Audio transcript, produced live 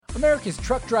America's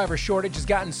truck driver shortage has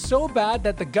gotten so bad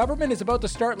that the government is about to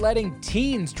start letting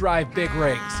teens drive big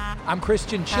rigs. I'm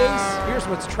Christian Chase. Here's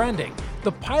what's trending.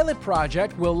 The pilot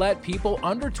project will let people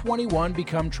under 21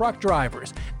 become truck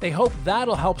drivers. They hope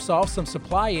that'll help solve some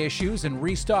supply issues and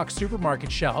restock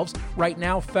supermarket shelves. Right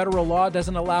now, federal law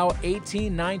doesn't allow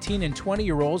 18, 19, and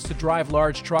 20-year-olds to drive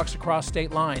large trucks across state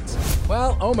lines.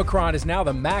 Well, Omicron is now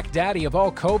the Mac Daddy of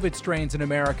all COVID strains in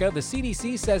America. The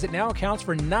CDC says it now accounts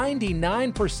for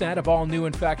 99% of all new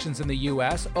infections in the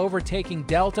U.S., overtaking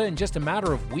Delta in just a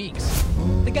matter of weeks.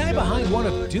 The guy behind one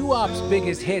of doo-wop's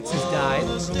biggest hits has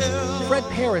died. Fred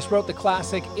Parris wrote the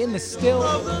classic In the Still.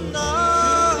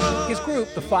 His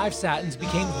group, the Five Satins,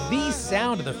 became the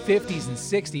sound of the 50s and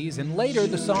 60s, and later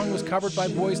the song was covered by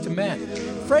Boyz II Men.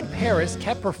 Fred Parris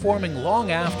kept performing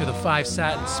long after the Five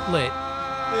Satins split.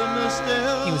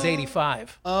 He was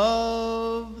 85.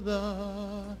 Of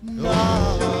the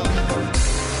night.